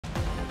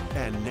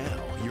And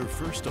now, your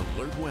first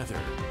alert weather.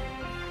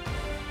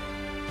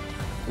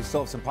 We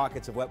still have some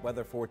pockets of wet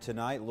weather for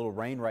tonight. A little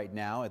rain right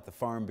now at the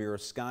Farm Bureau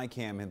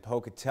Skycam in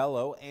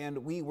Pocatello, and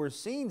we were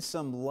seeing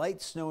some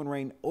light snow and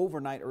rain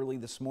overnight early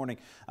this morning,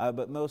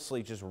 but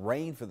mostly just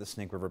rain for the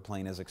Snake River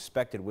Plain as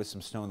expected with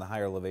some snow in the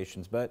higher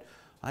elevations. But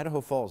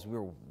Idaho Falls, we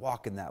were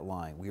walking that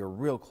line. We were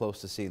real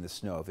close to seeing the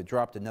snow. If it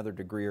dropped another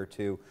degree or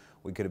two,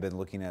 we could have been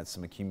looking at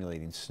some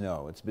accumulating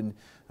snow. It's been,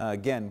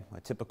 again,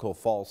 a typical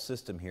fall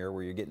system here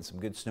where you're getting some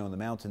good snow in the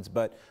mountains,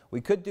 but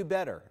we could do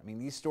better. I mean,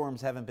 these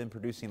storms haven't been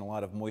producing a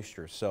lot of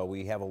moisture, so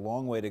we have a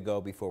long way to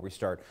go before we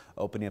start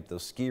opening up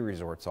those ski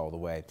resorts all the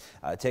way.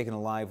 Taking a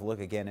live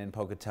look again in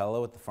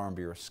Pocatello at the Farm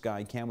Bureau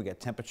Skycam, we got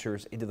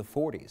temperatures into the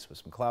 40s with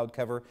some cloud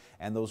cover,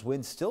 and those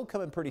winds still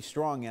coming pretty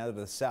strong out of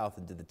the south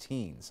into the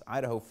teens.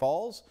 Idaho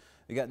Falls,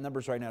 we got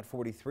numbers right now at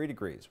 43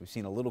 degrees. We've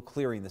seen a little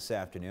clearing this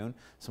afternoon.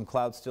 Some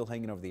clouds still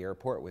hanging over the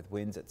airport with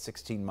winds at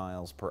 16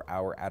 miles per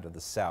hour out of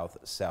the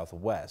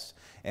south-southwest.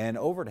 And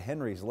over to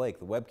Henry's Lake,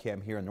 the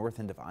webcam here in north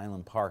end of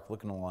Island Park,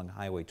 looking along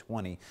Highway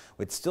 20.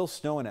 With still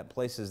snowing at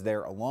places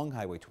there along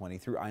Highway 20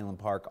 through Island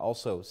Park.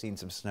 Also seeing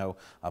some snow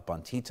up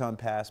on Teton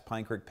Pass,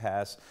 Pine Creek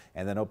Pass,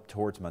 and then up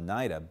towards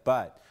Monida.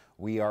 But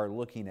we are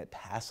looking at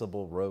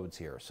passable roads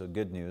here, so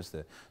good news.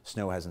 The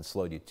snow hasn't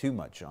slowed you too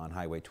much on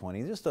Highway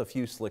 20. Just a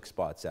few slick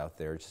spots out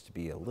there, just to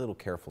be a little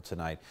careful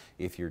tonight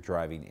if you're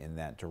driving in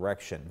that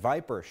direction.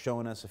 Viper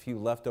showing us a few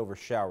leftover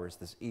showers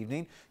this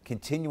evening,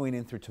 continuing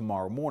in through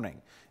tomorrow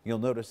morning. You'll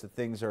notice that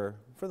things are,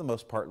 for the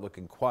most part,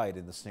 looking quiet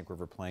in the Snake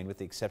River Plain, with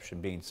the exception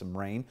being some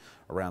rain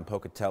around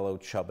Pocatello,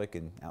 Chubbuck,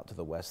 and out to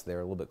the west there,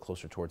 a little bit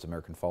closer towards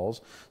American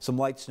Falls. Some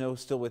light snow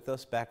still with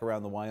us back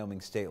around the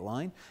Wyoming state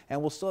line, and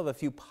we'll still have a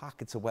few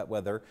pockets of wet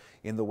weather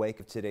in the wake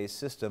of today's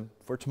system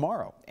for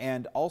tomorrow.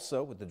 And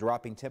also with the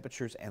dropping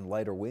temperatures and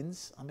lighter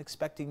winds, I'm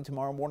expecting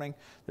tomorrow morning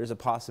there's a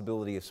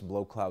possibility of some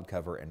low cloud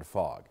cover and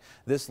fog.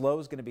 This low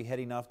is going to be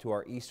heading off to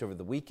our east over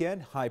the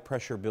weekend. High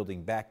pressure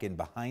building back in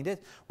behind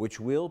it, which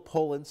will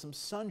pull in some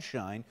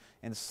sunshine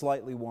and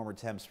slightly warmer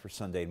temps for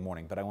Sunday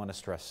morning. But I want to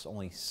stress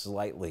only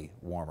slightly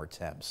warmer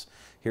temps.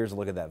 Here's a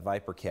look at that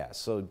Vipercast.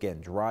 So again,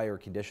 drier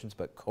conditions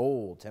but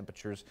cold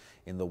temperatures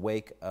in the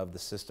wake of the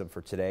system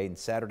for today. And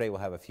Saturday we'll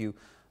have a few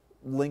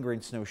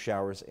lingering snow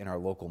showers in our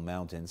local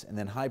mountains, and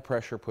then high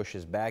pressure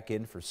pushes back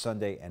in for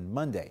Sunday and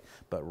Monday.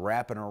 But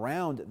wrapping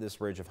around this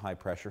ridge of high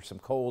pressure, some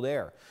cold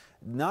air.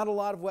 Not a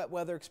lot of wet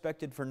weather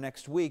expected for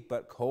next week,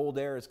 but cold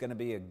air is going to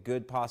be a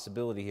good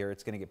possibility here.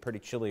 It's going to get pretty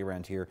chilly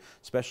around here,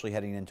 especially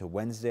heading into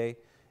Wednesday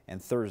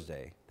and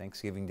Thursday,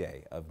 Thanksgiving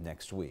Day of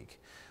next week.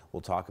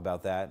 We'll talk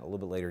about that a little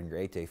bit later in your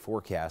 8-day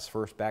forecast.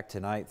 First, back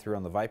tonight through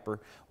on the Viper,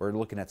 we're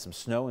looking at some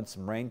snow and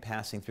some rain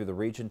passing through the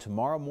region.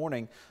 Tomorrow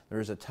morning,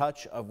 there's a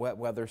touch of wet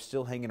weather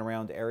still hanging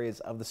around areas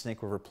of the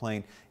Snake River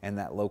Plain and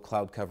that low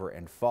cloud cover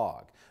and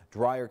fog.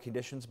 Drier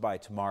conditions by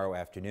tomorrow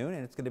afternoon,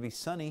 and it's going to be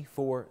sunny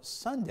for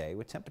Sunday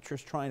with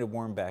temperatures trying to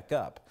warm back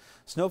up.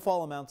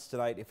 Snowfall amounts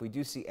tonight, if we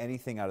do see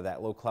anything out of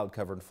that low cloud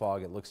cover and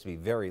fog, it looks to be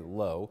very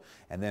low.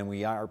 And then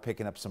we are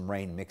picking up some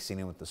rain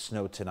mixing in with the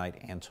snow tonight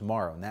and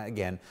tomorrow. And that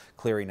again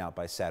clearing out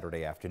by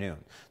Saturday afternoon.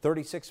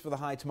 36 for the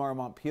high tomorrow,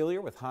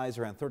 Montpelier, with highs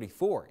around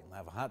 34. You'll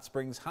have Hot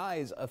Springs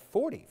highs of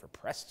 40 for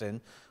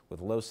Preston,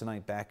 with lows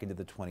tonight back into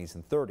the 20s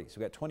and 30s. We've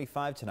got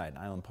 25 tonight in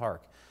Island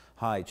Park.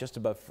 High just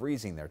above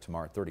freezing there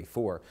tomorrow,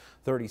 34,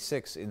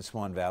 36 in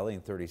Swan Valley,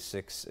 and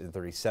 36 and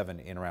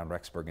 37 in around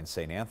Rexburg and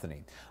St.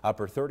 Anthony.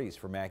 Upper 30s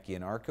for Mackay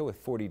and Arco, with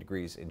 40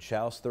 degrees in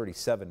Chouse,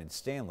 37 in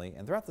Stanley.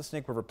 And throughout the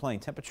Snake River Plain,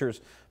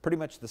 temperatures pretty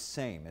much the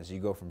same as you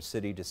go from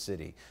city to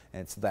city.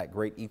 And it's that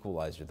great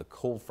equalizer, the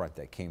cold front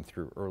that came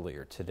through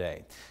earlier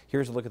today.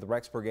 Here's a look at the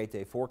Rexburg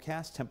 8-day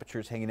forecast.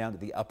 Temperatures hanging down to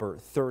the upper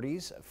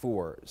 30s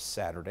for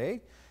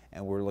Saturday.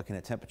 And we're looking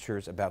at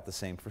temperatures about the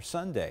same for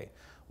Sunday.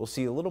 We'll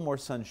see a little more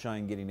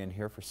sunshine getting in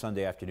here for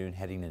Sunday afternoon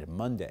heading into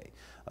Monday.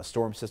 A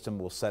storm system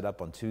will set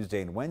up on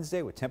Tuesday and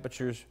Wednesday with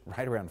temperatures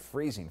right around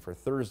freezing for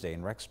Thursday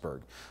in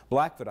Rexburg.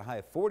 Blackfoot a high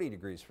of 40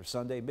 degrees for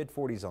Sunday,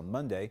 mid-40s on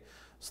Monday.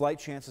 Slight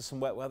chance of some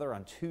wet weather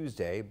on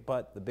Tuesday,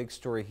 but the big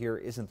story here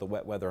isn't the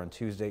wet weather on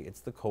Tuesday, it's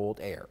the cold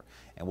air.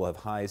 And we'll have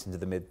highs into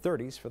the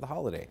mid-30s for the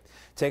holiday.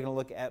 Taking a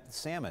look at the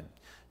Salmon.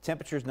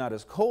 Temperatures not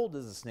as cold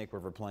as the Snake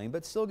River Plain,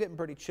 but still getting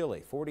pretty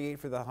chilly. 48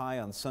 for the high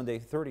on Sunday,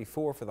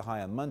 34 for the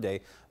high on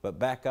Monday, but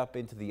back up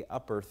into the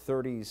upper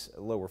 30s,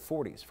 lower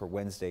 40s for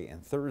Wednesday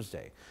and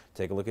Thursday.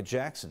 Take a look at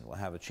Jackson. We'll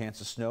have a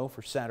chance of snow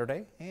for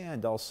Saturday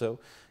and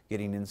also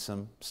getting in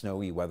some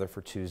snowy weather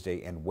for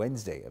Tuesday and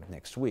Wednesday of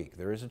next week.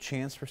 There is a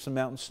chance for some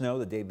mountain snow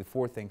the day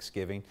before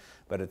Thanksgiving,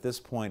 but at this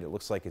point it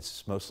looks like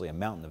it's mostly a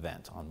mountain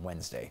event on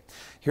Wednesday.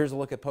 Here's a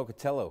look at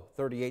Pocatello.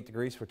 38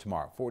 degrees for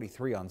tomorrow,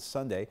 43 on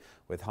Sunday,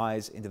 with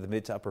highs into the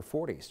mid to upper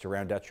 40s to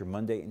round out your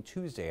Monday and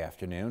Tuesday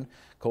afternoon.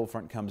 Cold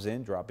front comes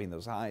in, dropping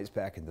those highs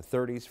back into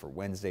 30s for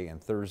Wednesday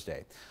and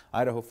Thursday.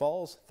 Idaho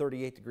Falls,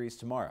 38 degrees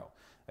tomorrow.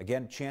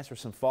 Again, chance for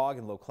some fog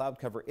and low cloud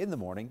cover in the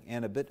morning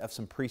and a bit of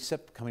some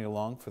precip coming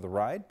along for the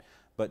ride,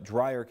 but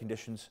drier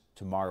conditions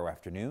tomorrow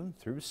afternoon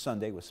through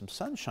Sunday with some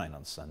sunshine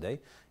on Sunday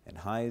and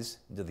highs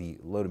into the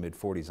low to mid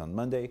 40s on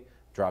Monday,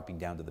 dropping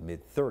down to the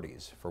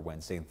mid-30s for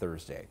Wednesday and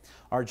Thursday.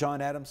 Our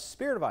John Adams,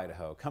 Spirit of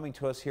Idaho, coming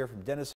to us here from Dennis